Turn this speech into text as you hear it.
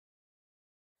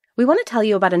we want to tell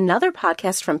you about another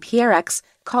podcast from PRX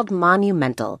called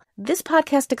Monumental. This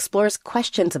podcast explores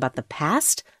questions about the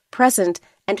past, present,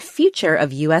 and future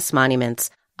of U.S.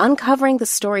 monuments, uncovering the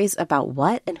stories about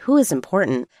what and who is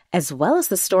important, as well as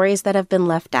the stories that have been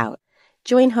left out.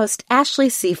 Join host Ashley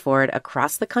Seaford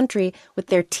across the country with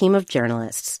their team of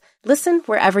journalists. Listen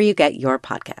wherever you get your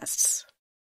podcasts.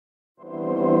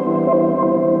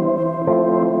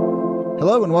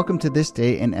 Hello and welcome to This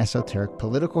Day in Esoteric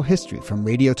Political History from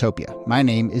Radiotopia. My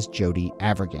name is Jody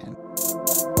Avirgan.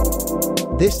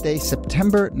 This day,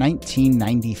 September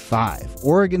 1995,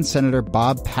 Oregon Senator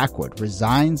Bob Packwood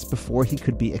resigns before he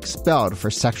could be expelled for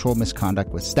sexual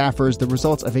misconduct with staffers, the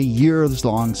result of a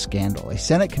years-long scandal. A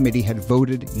Senate committee had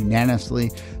voted unanimously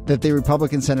that the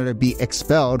Republican senator be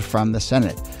expelled from the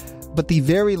Senate. But the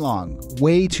very long,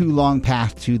 way too long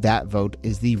path to that vote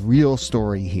is the real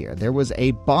story here. There was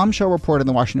a bombshell report in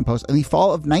the Washington Post in the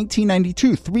fall of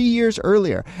 1992, 3 years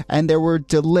earlier, and there were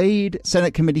delayed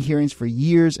Senate committee hearings for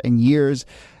years and years.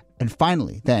 And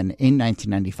finally, then, in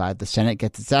 1995, the Senate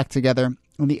gets its act together,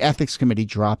 and the Ethics Committee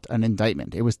dropped an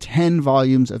indictment. It was 10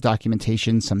 volumes of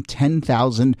documentation, some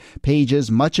 10,000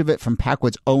 pages, much of it from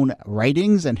Packwood's own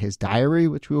writings and his diary,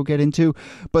 which we will get into.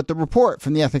 But the report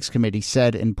from the Ethics Committee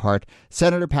said, in part,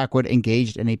 Senator Packwood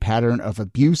engaged in a pattern of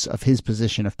abuse of his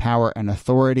position of power and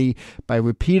authority by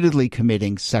repeatedly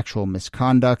committing sexual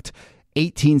misconduct,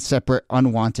 18 separate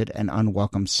unwanted and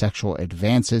unwelcome sexual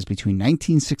advances between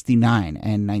 1969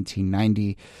 and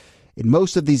 1990. In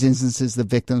most of these instances, the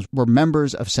victims were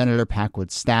members of Senator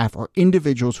Packwood's staff or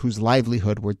individuals whose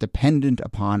livelihood were dependent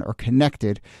upon or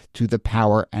connected to the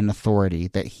power and authority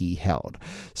that he held.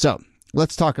 So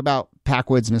let's talk about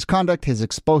Packwood's misconduct, his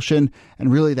expulsion,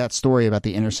 and really that story about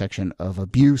the intersection of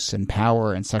abuse and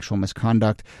power and sexual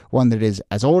misconduct, one that is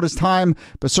as old as time,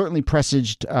 but certainly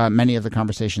presaged many of the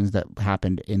conversations that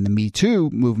happened in the Me Too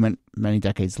movement many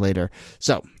decades later.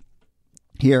 So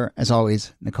here, as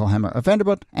always, Nicole Hemmer of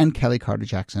Vanderbilt and Kellie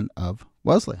Carter-Jackson of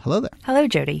Wellesley. Hello there. Hello,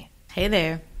 Jody. Hey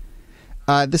there.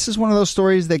 This is one of those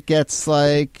stories that gets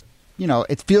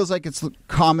it feels like it's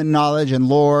common knowledge and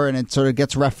lore, and it sort of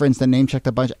gets referenced and name-checked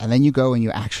a bunch, and then you go and you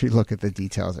actually look at the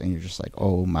details, and you're just like,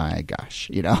 oh my gosh,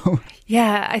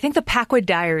 Yeah, I think the Packwood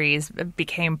diaries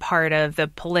became part of the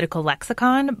political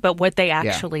lexicon, but what they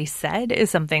actually said is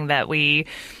something that we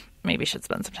maybe should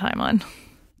spend some time on.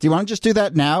 Do you want to just do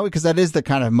that now? Because that is the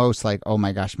kind of most oh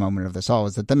my gosh moment of this all,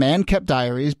 is that the man kept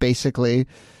diaries basically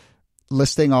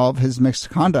listing all of his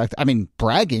misconduct. I mean,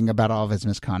 bragging about all of his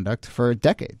misconduct for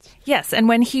decades. Yes. And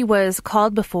when he was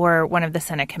called before one of the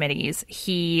Senate committees,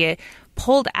 he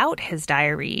pulled out his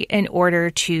diary in order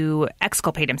to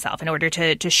exculpate himself, in order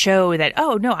to show that,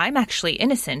 oh, no, I'm actually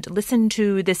innocent. Listen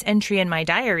to this entry in my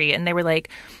diary. And they were like,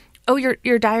 oh,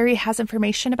 your diary has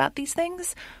information about these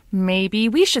things? Maybe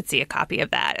we should see a copy of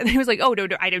that. And he was like, oh, no,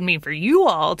 I didn't mean for you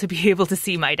all to be able to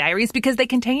see my diaries because they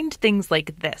contained things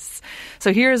like this.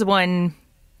 So here's one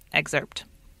excerpt.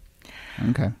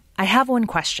 Okay. I have one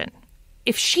question.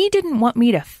 If she didn't want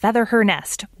me to feather her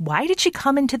nest, why did she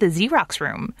come into the Xerox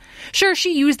room? Sure,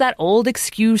 she used that old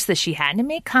excuse that she had to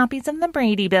make copies of the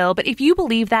Brady Bill, but if you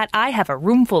believe that, I have a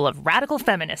room full of radical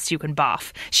feminists you can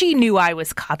boff. She knew I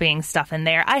was copying stuff in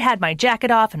there. I had my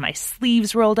jacket off and my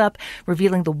sleeves rolled up,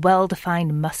 revealing the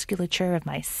well-defined musculature of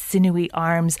my sinewy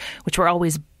arms, which were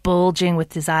always bulging with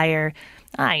desire.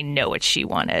 I know what she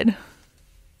wanted.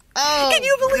 Oh, can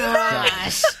you believe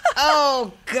that?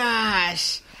 Oh,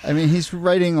 gosh. I mean, he's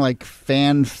writing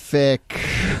fanfic,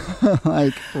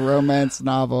 romance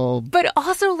novel. But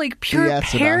also pure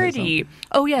parody.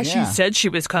 Oh, yeah, she said she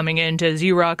was coming in to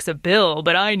Xerox a bill,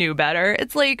 but I knew better.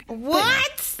 It's like...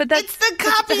 What? But that's, it's the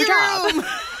copy room.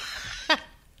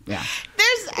 Yeah.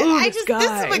 This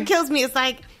is what kills me. It's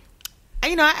I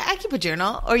keep a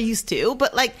journal, or used to,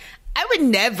 but I would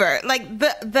never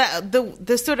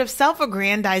the sort of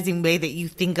self-aggrandizing way that you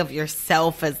think of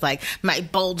yourself as my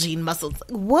bulging muscles.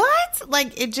 What?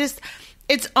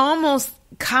 It's almost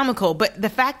comical. But the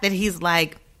fact that he's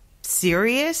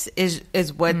serious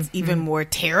is what's even more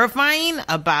terrifying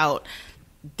about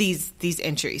these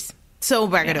entries. So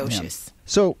braggadocious. Yeah.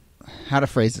 So how to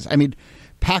phrase this? I mean,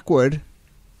 Packwood,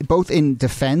 both in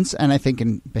defense and I think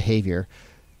in behavior,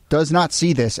 does not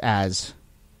see this as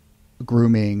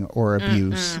grooming or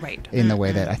abuse in the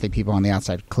way that I think people on the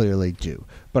outside clearly do.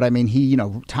 But I mean, he,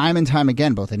 time and time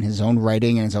again, both in his own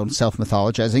writing and his own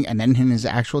self-mythologizing, and then in his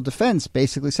actual defense,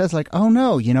 basically says oh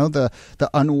no, the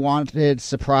unwanted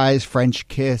surprise French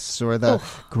kiss or the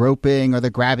groping or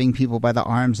the grabbing people by the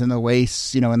arms and the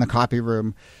waists, in the copy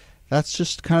room. That's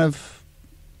just kind of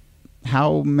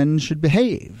how men should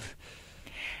behave.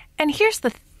 And here's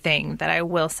the thing that I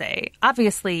will say.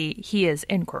 Obviously, he is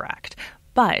incorrect,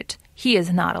 but he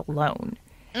is not alone.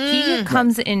 He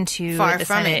comes into the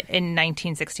Senate in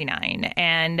 1969,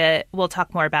 and we'll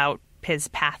talk more about his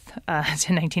path to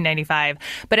 1995.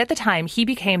 But at the time, he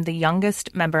became the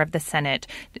youngest member of the Senate,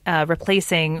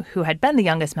 replacing who had been the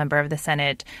youngest member of the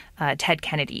Senate, Ted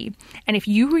Kennedy. And if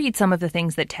you read some of the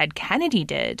things that Ted Kennedy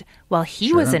did while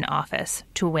he was in office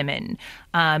to women,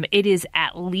 it is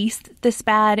at least this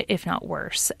bad, if not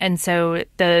worse. And so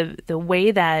the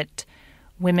way that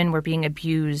women were being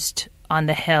abused on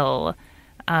the Hill,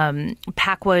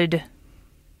 Packwood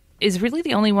is really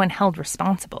the only one held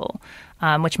responsible,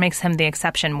 which makes him the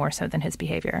exception more so than his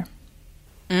behavior.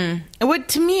 What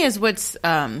to me is what's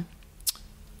I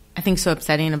think so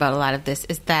upsetting about a lot of this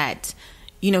is that,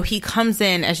 you know, he comes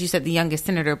in, as you said, the youngest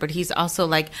senator, but he's also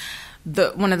like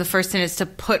one of the first senators to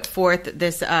put forth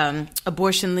this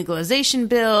abortion legalization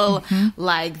bill.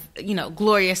 Like, you know,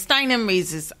 Gloria Steinem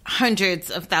raises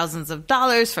hundreds of thousands of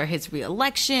dollars for his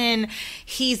reelection.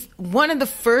 He's one of the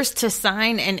first to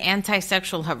sign an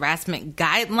anti-sexual harassment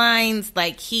guidelines.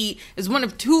 Like, he is one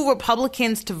of 2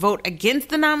 Republicans to vote against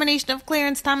the nomination of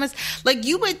Clarence Thomas. Like,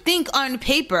 you would think on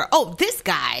paper, oh, this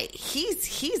guy,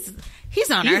 he's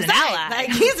on our side. Like,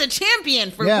 he's a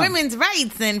champion for women's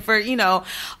rights and for, you know.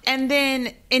 And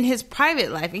then in his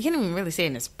private life, you can't even really say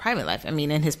in his private life, I mean,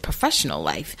 in his professional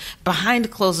life, behind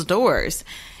closed doors,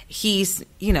 he's,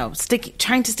 you know,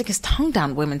 trying to stick his tongue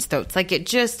down women's throats. Like, it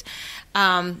just,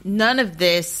 none of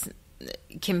this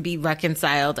can be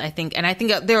reconciled, I think. And I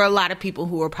think there are a lot of people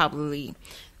who are probably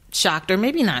shocked, or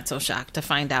maybe not so shocked, to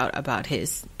find out about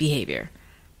his behavior.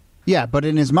 Yeah, but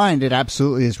in his mind, it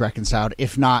absolutely is reconciled,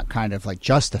 if not kind of like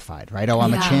justified, right? Oh,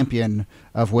 I'm a champion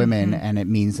of women, and it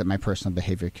means that my personal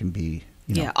behavior can be,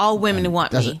 you know, all women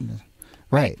want me.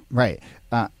 Right. Go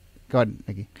ahead,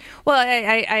 NIki. Well,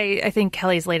 I think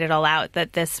Kellie's laid it all out,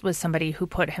 that this was somebody who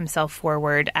put himself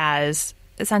forward as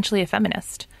essentially a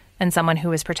feminist and someone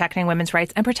who is protecting women's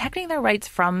rights and protecting their rights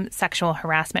from sexual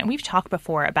harassment. We've talked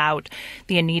before about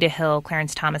the Anita Hill,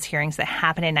 Clarence Thomas hearings that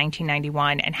happened in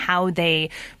 1991 and how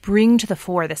they bring to the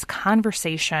fore this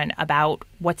conversation about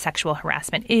what sexual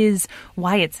harassment is,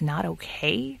 why it's not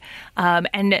okay.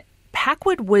 And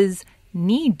Packwood was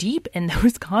knee-deep in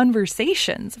those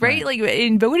conversations, right? Like,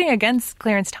 in voting against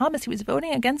Clarence Thomas, he was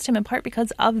voting against him in part because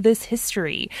of this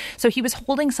history. So he was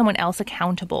holding someone else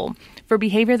accountable for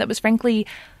behavior that was frankly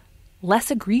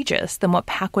less egregious than what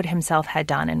Packwood himself had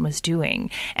done and was doing.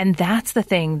 And that's the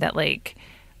thing that, like,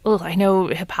 I know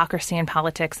hypocrisy in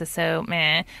politics is so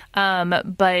meh,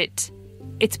 but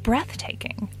it's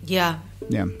breathtaking. Yeah.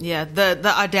 The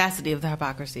audacity of the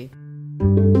hypocrisy.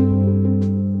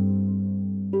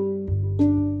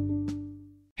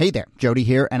 Hey there, Jody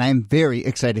here, and I'm very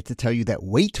excited to tell you that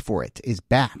Wait For It is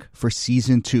back for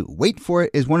Season 2. Wait For It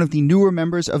is one of the newer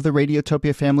members of the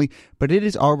Radiotopia family, but it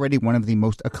is already one of the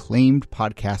most acclaimed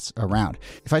podcasts around.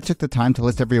 If I took the time to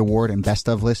list every award and best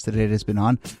of list that it has been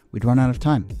on, we'd run out of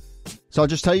time. So I'll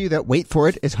just tell you that Wait For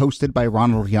It is hosted by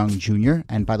Ronald Young Jr.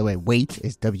 And by the way, Wait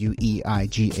is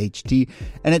W-E-I-G-H-T.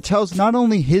 And it tells not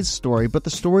only his story, but the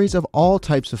stories of all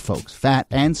types of folks, fat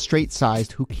and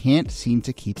straight-sized, who can't seem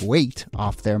to keep weight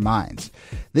off their minds.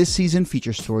 This season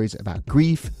features stories about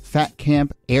grief, fat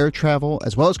camp, air travel,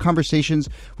 as well as conversations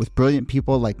with brilliant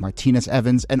people like Martinez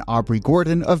Evans and Aubrey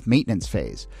Gordon of Maintenance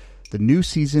Phase. The new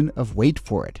season of Wait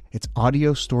For It. It's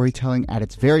audio storytelling at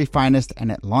its very finest,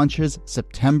 and it launches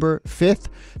September 5th.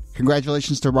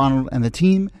 Congratulations to Ronald and the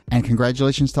team, and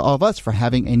congratulations to all of us for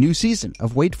having a new season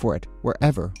of Wait For It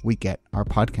wherever we get our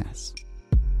podcasts.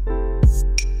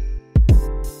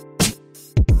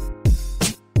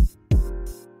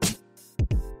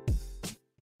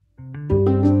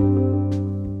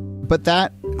 But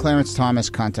that Clarence Thomas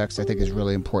context, I think, is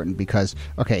really important because,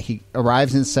 okay, he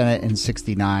arrives in the Senate in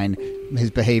 69.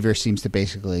 His behavior seems to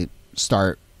basically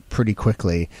start pretty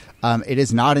quickly. It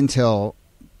is not until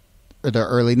the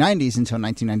early 90s, until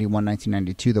 1991,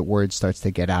 1992, that word starts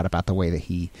to get out about the way that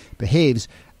he behaves.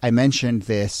 I mentioned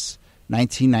this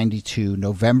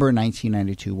November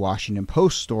 1992 Washington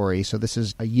Post story. So this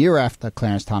is a year after the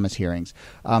Clarence Thomas hearings.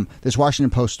 This Washington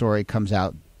Post story comes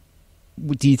out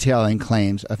detailing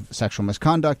claims of sexual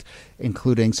misconduct,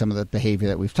 including some of the behavior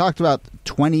that we've talked about.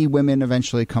 20 women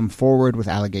eventually come forward with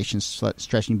allegations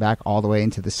stretching back all the way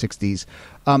into the 60s.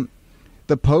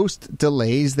 The Post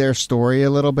delays their story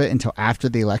a little bit until after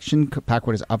the election.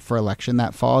 Packwood is up for election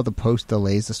that fall. The Post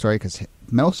delays the story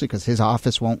mostly because his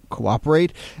office won't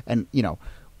cooperate. And, you know,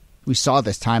 we saw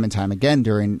this time and time again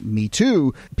during Me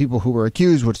Too. People who were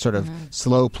accused would sort of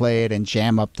slow play it and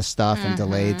jam up the stuff and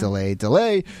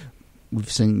delay.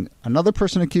 we've seen another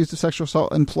person accused of sexual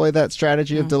assault employ that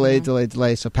strategy of delay.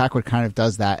 So Packwood kind of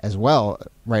does that as well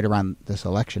right around this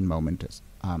election moment.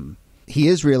 He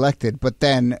is reelected, but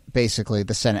then basically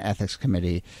the Senate Ethics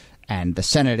Committee and the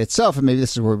Senate itself, and maybe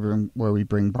this is where we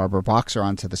bring Barbara Boxer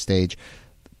onto the stage,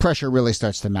 pressure really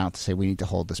starts to mount to say we need to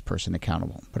hold this person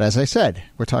accountable. But as I said,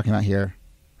 we're talking about here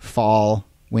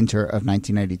winter of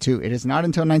 1992. It is not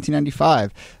until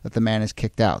 1995 that the man is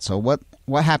kicked out. So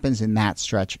what happens in that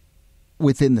stretch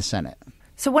within the Senate?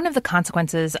 So one of the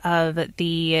consequences of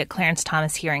the Clarence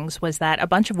Thomas hearings was that a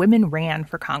bunch of women ran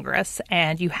for Congress,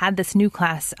 and you had this new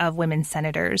class of women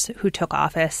senators who took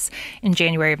office in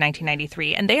January of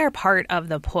 1993. And they are part of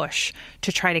the push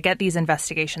to try to get these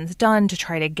investigations done, to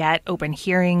try to get open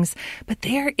hearings. But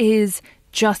there is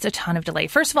just a ton of delay.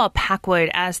 First of all,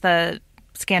 Packwood, as the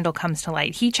scandal comes to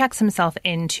light, he checks himself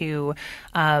into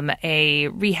a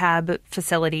rehab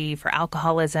facility for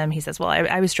alcoholism. He says, well,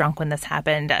 I was drunk when this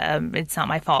happened. It's not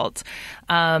my fault.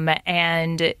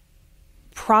 And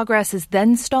progress is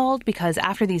then stalled because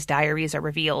after these diaries are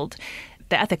revealed,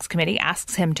 the ethics committee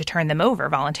asks him to turn them over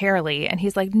voluntarily. And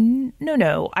he's like,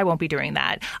 no, I won't be doing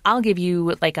that. I'll give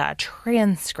you like a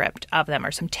transcript of them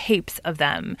or some tapes of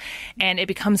them. And it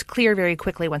becomes clear very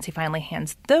quickly once he finally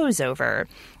hands those over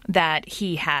that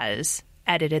he has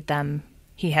edited them.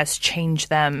 He has changed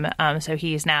them. So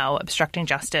he is now obstructing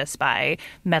justice by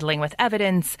meddling with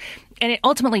evidence. And it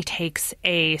ultimately takes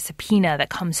a subpoena that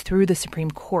comes through the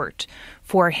Supreme Court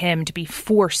for him to be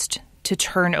forced to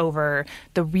turn over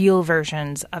the real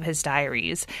versions of his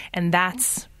diaries. And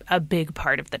that's a big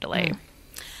part of the delay.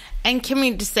 And can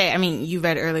we just say, I mean, you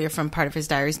read earlier from part of his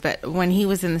diaries, but when he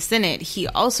was in the Senate, he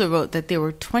also wrote that there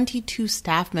were 22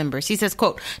 staff members. He says,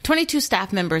 quote, 22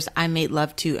 staff members I made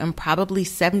love to and probably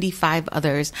 75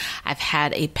 others I've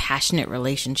had a passionate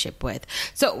relationship with.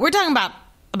 So we're talking about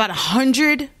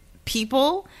 100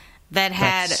 people that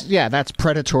had... That's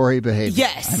predatory behavior.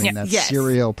 Yes. I mean, that's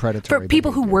serial predatory for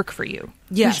people behavior. Who work for you,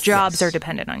 whose jobs are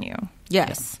dependent on you.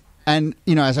 Yes. And,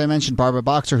 as I mentioned, Barbara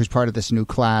Boxer, who's part of this new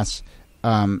class,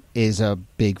 is a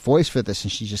big voice for this.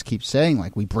 And she just keeps saying,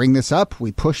 like, we bring this up,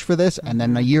 we push for this, and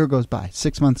then a year goes by,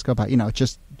 6 months go by. It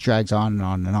just drags on and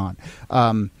on and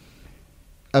on.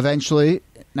 Eventually,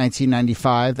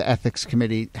 1995, the Ethics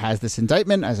Committee has this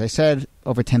indictment, as I said,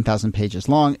 over 10,000 pages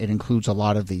long. It includes a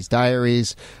lot of these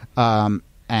diaries,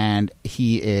 and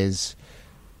he is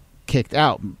kicked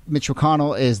out. Mitch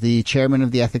McConnell is the chairman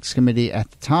of the Ethics Committee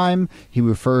at the time. He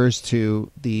refers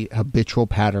to the habitual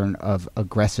pattern of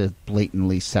aggressive,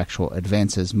 blatantly sexual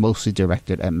advances, mostly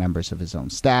directed at members of his own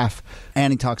staff.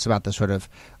 And he talks about the sort of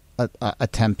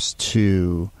attempts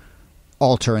to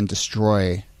alter and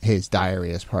destroy his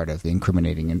diary as part of the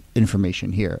incriminating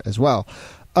information here as well.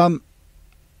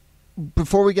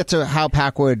 Before we get to how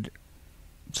Packwood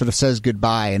sort of says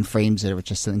goodbye and frames it,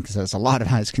 which I think says a lot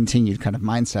about his continued kind of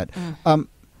mindset,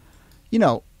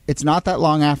 it's not that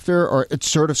long after, or it's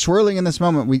sort of swirling in this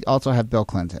moment, we also have Bill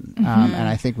Clinton. And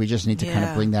I think we just need to kind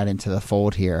of bring that into the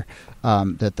fold here,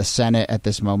 that the Senate at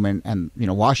this moment and,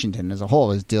 Washington as a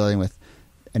whole is dealing with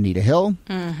Anita Hill,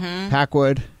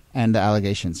 Packwood, and the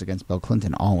allegations against Bill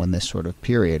Clinton all in this sort of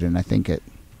period. And I think it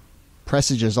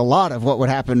presages a lot of what would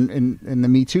happen in the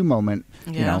Me Too moment,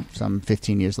 some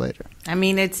 15 years later. I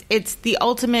mean, it's the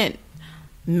ultimate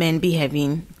men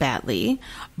behaving badly,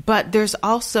 but there's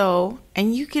also,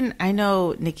 and I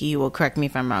know, NIki, you will correct me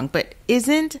if I'm wrong, but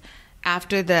isn't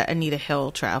after the Anita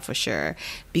Hill trial for sure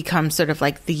becomes sort of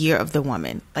like the year of the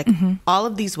woman. Like all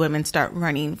of these women start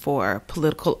running for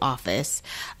political office.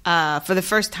 For the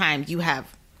first time, you have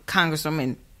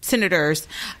congresswomen, senators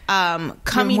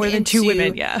coming more than into 2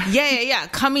 women,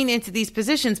 coming into these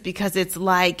positions because it's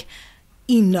like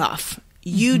enough.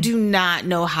 You do not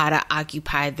know how to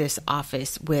occupy this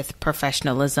office with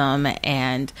professionalism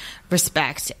and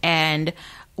respect, and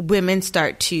women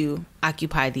start to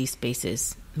occupy these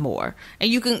spaces more.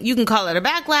 And you can call it a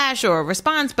backlash or a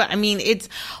response, but I mean, it's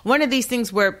one of these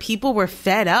things where people were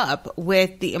fed up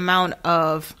with the amount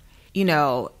of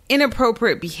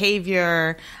inappropriate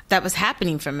behavior that was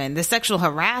happening from men, the sexual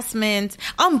harassment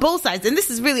on both sides. And this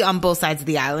is really on both sides of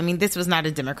the aisle. I mean, this was not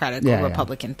a Democratic or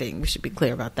Republican thing. We should be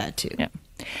clear about that, too. Yeah.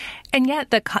 And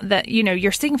yet,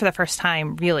 you're seeing for the first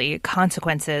time, really,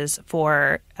 consequences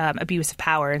for abuse of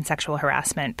power and sexual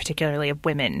harassment, particularly of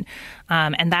women.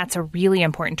 And that's a really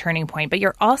important turning point. But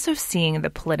you're also seeing the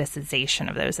politicization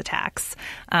of those attacks,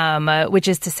 which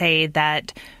is to say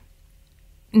that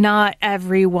not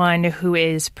everyone who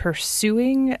is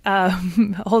pursuing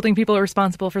holding people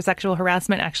responsible for sexual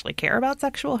harassment actually care about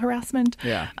sexual harassment.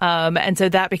 Yeah. And so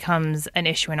that becomes an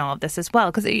issue in all of this as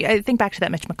well. Because I think back to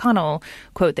that Mitch McConnell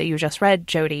quote that you just read,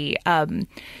 Jody.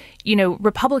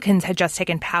 Republicans had just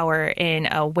taken power in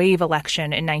a wave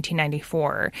election in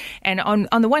 1994. And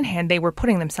on the one hand, they were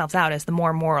putting themselves out as the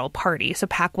more moral party. So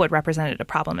Packwood represented a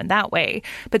problem in that way.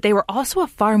 But they were also a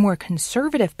far more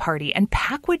conservative party. And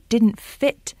Packwood didn't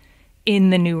fit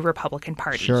in the new Republican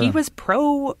Party. Sure. He was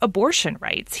pro-abortion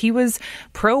rights. He was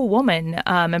pro-woman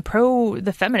and pro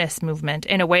the feminist movement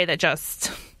in a way that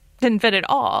just didn't fit at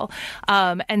all.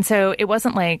 And so it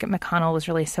wasn't like McConnell was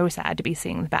really so sad to be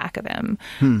seeing the back of him.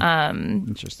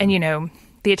 Interesting. And,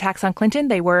 the attacks on Clinton,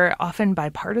 they were often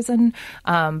bipartisan,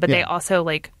 but they also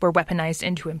were weaponized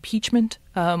into impeachment,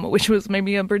 which was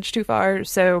maybe a bridge too far.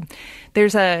 So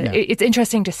it's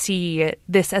interesting to see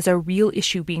this as a real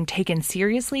issue being taken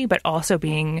seriously, but also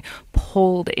being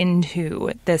pulled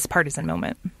into this partisan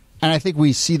moment. And I think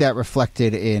we see that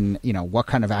reflected in, what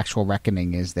kind of actual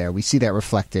reckoning is there. We see that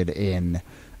reflected in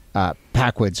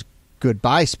Packwood's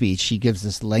goodbye speech. He gives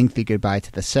this lengthy goodbye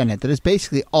to the Senate that is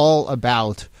basically all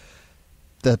about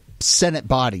the Senate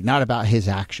body, not about his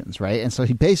actions, right? And so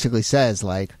he basically says,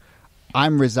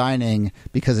 I'm resigning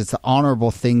because it's the honorable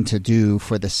thing to do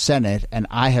for the Senate, and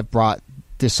I have brought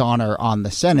dishonor on the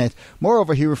Senate.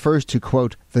 Moreover, he refers to,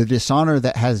 quote, the dishonor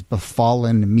that has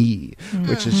befallen me,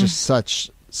 which is just such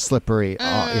slippery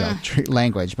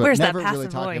language, but where's never that really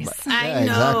passive talking voice? about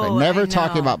exactly. Never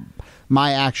talking about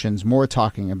my actions, more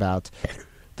talking about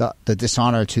the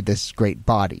dishonor to this great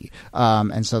body.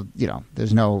 And so,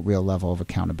 there's no real level of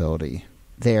accountability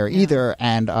there either.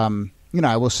 And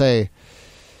I will say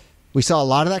we saw a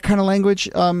lot of that kind of language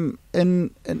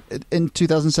in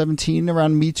 2017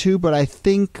 around Me Too, but I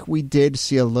think we did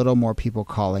see a little more people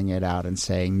calling it out and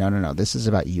saying, no, this is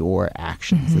about your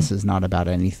actions. Mm-hmm. This is not about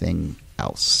anything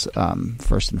else,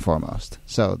 first and foremost.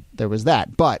 So there was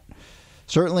that. But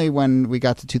certainly when we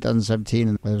got to 2017,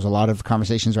 and there was a lot of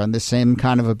conversations around this same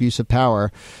kind of abuse of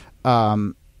power,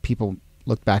 people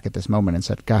looked back at this moment and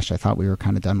said, gosh, I thought we were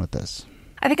kind of done with this.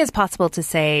 I think it's possible to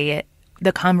say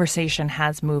the conversation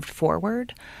has moved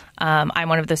forward. I'm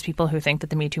one of those people who think that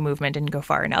the Me Too movement didn't go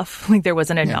far enough. There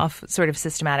wasn't enough sort of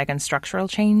systematic and structural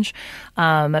change.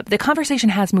 The conversation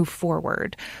has moved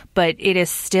forward, but it is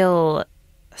still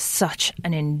such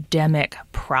an endemic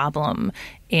problem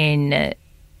in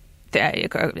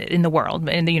the world,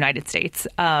 in the United States,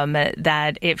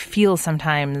 that it feels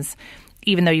sometimes,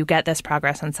 even though you get this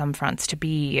progress on some fronts, to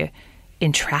be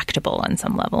intractable on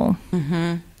some level. Mm-hmm.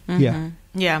 Mm-hmm. Yeah.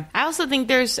 Yeah. I also think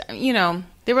there's,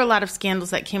 there were a lot of scandals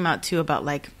that came out too about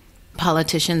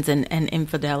politicians and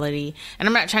infidelity. And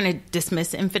I'm not trying to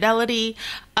dismiss infidelity,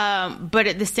 but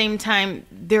at the same time,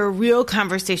 there are real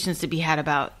conversations to be had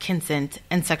about consent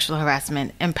and sexual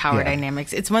harassment and power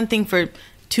dynamics. It's one thing for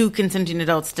two consenting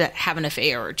adults to have an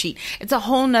affair or cheat. It's a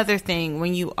whole nother thing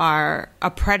when you are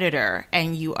a predator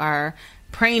and you are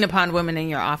preying upon women in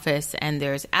your office and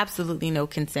there's absolutely no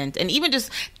consent. And even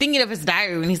just thinking of his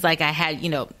diary when he's like, I had,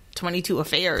 22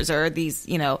 affairs or these,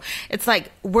 it's like,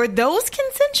 were those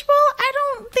consensual? I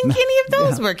don't think any of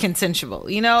those were consensual,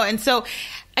 And so,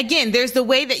 again, there's the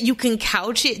way that you can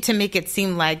couch it to make it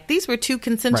seem like these were two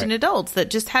consenting adults that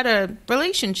just had a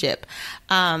relationship.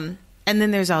 And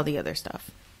then there's all the other stuff.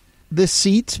 This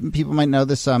seat, people might know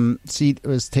this seat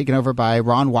was taken over by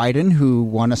Ron Wyden, who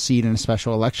won a seat in a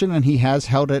special election, and he has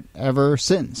held it ever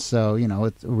since. So,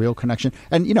 it's a real connection.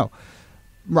 And,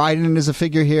 Wyden is a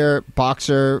figure here.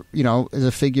 Boxer, is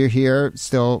a figure here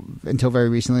still until very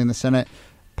recently in the Senate.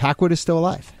 Packwood is still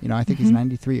alive. I think he's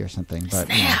 93 or something, but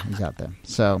he's out there.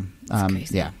 So,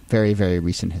 very, very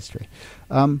recent history.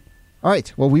 All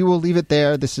right. Well, we will leave it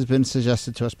there. This has been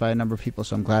suggested to us by a number of people,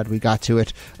 so I'm glad we got to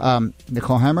it.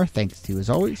 Nicole Hammer, thanks to you as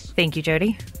always. Thank you,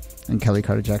 Jody. And Kellie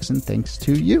Carter-Jackson, thanks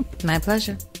to you. My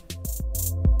pleasure.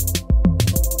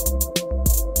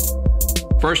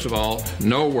 First of all,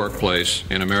 no workplace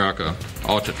in America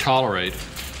ought to tolerate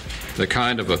the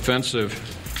kind of offensive,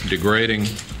 degrading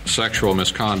sexual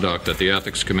misconduct that the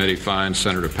Ethics Committee finds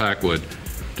Senator Packwood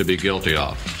to be guilty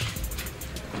of.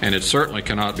 And it certainly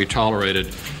cannot be tolerated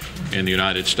in the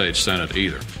United States Senate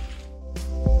either.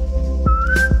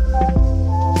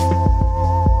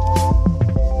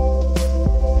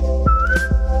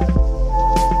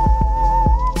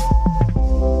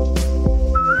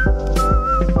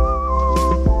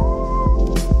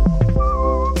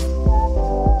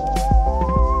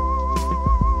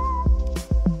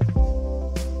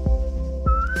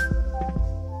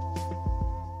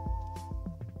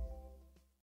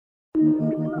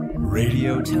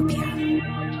 Radiotopia.